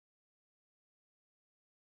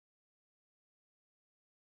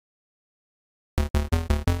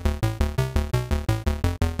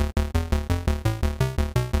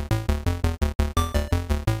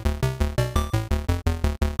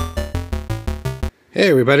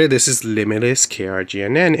Hey everybody, this is Limitless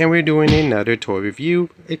KRGNN, and we're doing another toy review,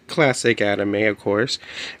 a classic anime of course,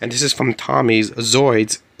 and this is from Tommy's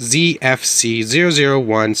Zoids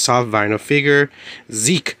ZFC-001 Soft Vinyl figure,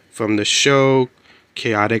 Zeke from the show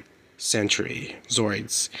Chaotic Century,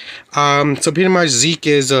 Zoids. So pretty much Zeke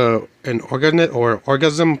is an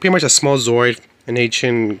organism, pretty much a small Zoid,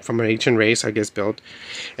 from an ancient race, I guess, built.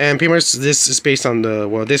 And pretty much this is based on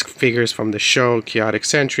this figure is from the show Chaotic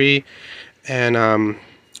Century. And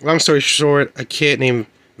long story short, a kid named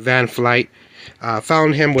Van Flight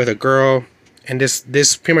found him with a girl, and this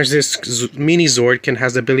mini Zord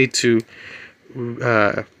has the ability to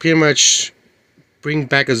pretty much bring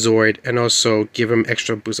back a Zord and also give him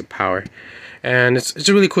extra boost of power. And it's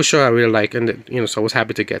a really cool show I really like, and so I was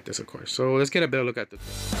happy to get this, of course. So let's get a better look at this.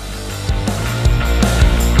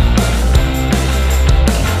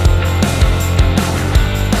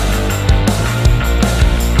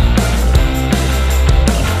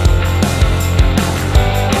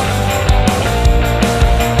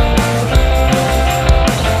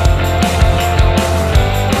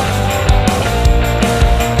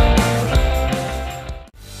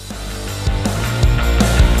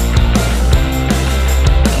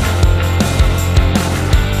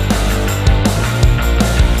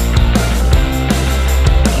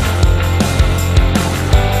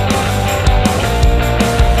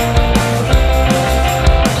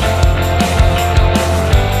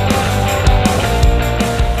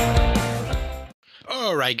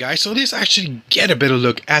 Alright guys, so let's actually get a better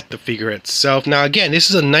look at the figure itself. Now again, this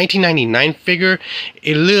is a 1999 figure.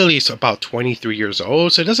 It literally is about 23 years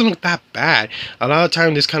old, so it doesn't look that bad. A lot of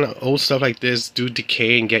time this kind of old stuff like this do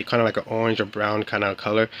decay and get kind of like an orange or brown kind of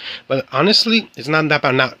color. But honestly, it's not that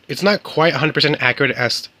bad. It's not quite 100% accurate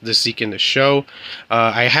as the Zeke in the show.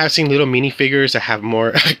 I have seen little mini figures that have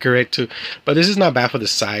more accurate too, but this is not bad for the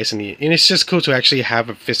size, and it's just cool to actually have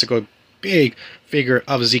a physical big figure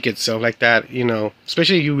of Zeke itself like that,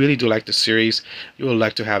 especially if you really do like the series, you would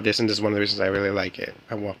like to have this, and this is one of the reasons I really like it.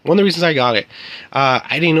 Well, one of the reasons I got it.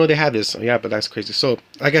 I didn't know they had this, yeah, but that's crazy. So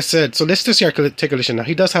like I said, so let's just see articulation. Now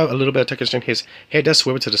he does have a little bit of articulation. His head does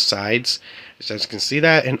swivel to the sides, as you can see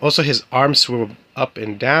that, and also his arms swivel up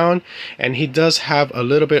and down, and he does have a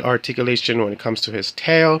little bit of articulation when it comes to his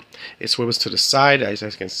tail. It swivels to the side, as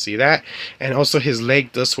you can see that, and also his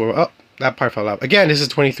leg does swivel up. That part fell out. Again, this is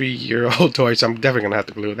a 23-year-old toy, so I'm definitely going to have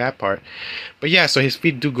to glue that part. But yeah, so his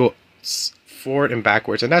feet do go forward and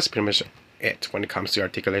backwards, and that's pretty much it when it comes to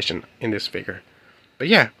articulation in this figure. But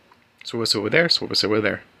yeah, swivel there, swivel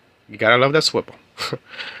there. You gotta love that swivel.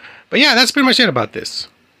 But yeah, that's pretty much it about this.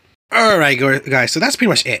 Alright guys, so that's pretty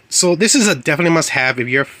much it. So this is a definitely must-have if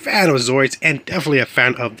you're a fan of Zoids, and definitely a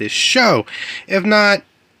fan of this show. If not,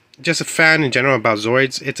 just a fan in general about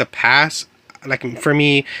Zoids, it's a pass. Like for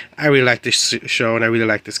me, I really like this show and I really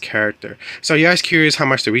like this character. So you guys curious how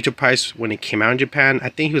much the retail price when it came out in Japan? I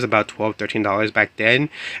think he was about $12–13 back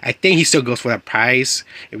then. I think he still goes for that price.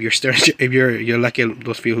 If you're lucky,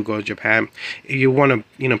 those few who go to Japan. If you want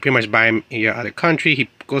to pretty much buy him in your other country,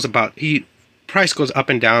 price goes up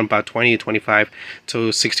and down about $20 to $25 to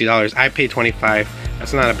 $60. I paid $25.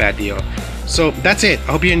 That's not a bad deal. So that's it.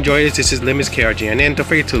 I hope you enjoyed this. This is Limitless KRGNN. Don't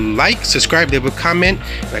forget to like, subscribe, leave a comment.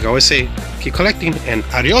 Like I always say, keep collecting, and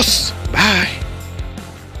adios. Bye.